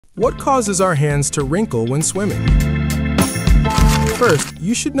What causes our hands to wrinkle when swimming? First,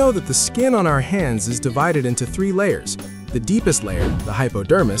 you should know that the skin on our hands is divided into 3 layers. The deepest layer, the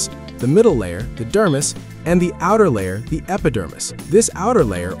hypodermis, the middle layer, the dermis, and the outer layer, the epidermis. This outer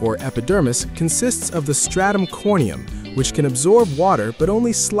layer, or epidermis, consists of the stratum corneum, which can absorb water but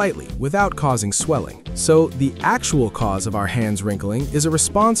only slightly, without causing swelling. So, the actual cause of our hands wrinkling is a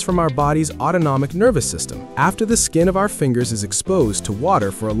response from our body's autonomic nervous system. After the skin of our fingers is exposed to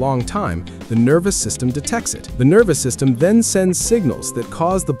water for a long time, the nervous system detects it. The nervous system then sends signals that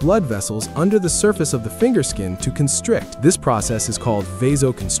cause the blood vessels under the surface of the finger skin to constrict. This process is called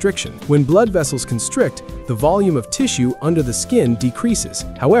vasoconstriction. When blood vessels constrict, the volume of tissue under the skin decreases.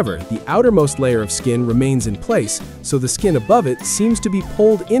 However, the outermost layer of skin remains in place, so the skin above it seems to be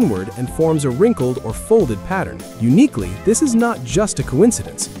pulled inward and forms a wrinkled or folded pattern. Uniquely, this is not just a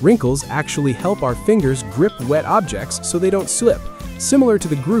coincidence. Wrinkles actually help our fingers grip wet objects so they don't slip, similar to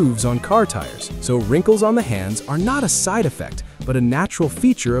the grooves on car tires. So wrinkles on the hands are not a side effect, but a natural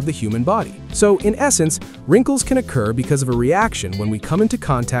feature of the human body. So in essence, wrinkles can occur because of a reaction when we come into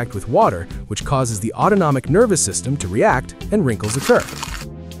contact with water, which causes the autonomic nervous system to react, and wrinkles occur.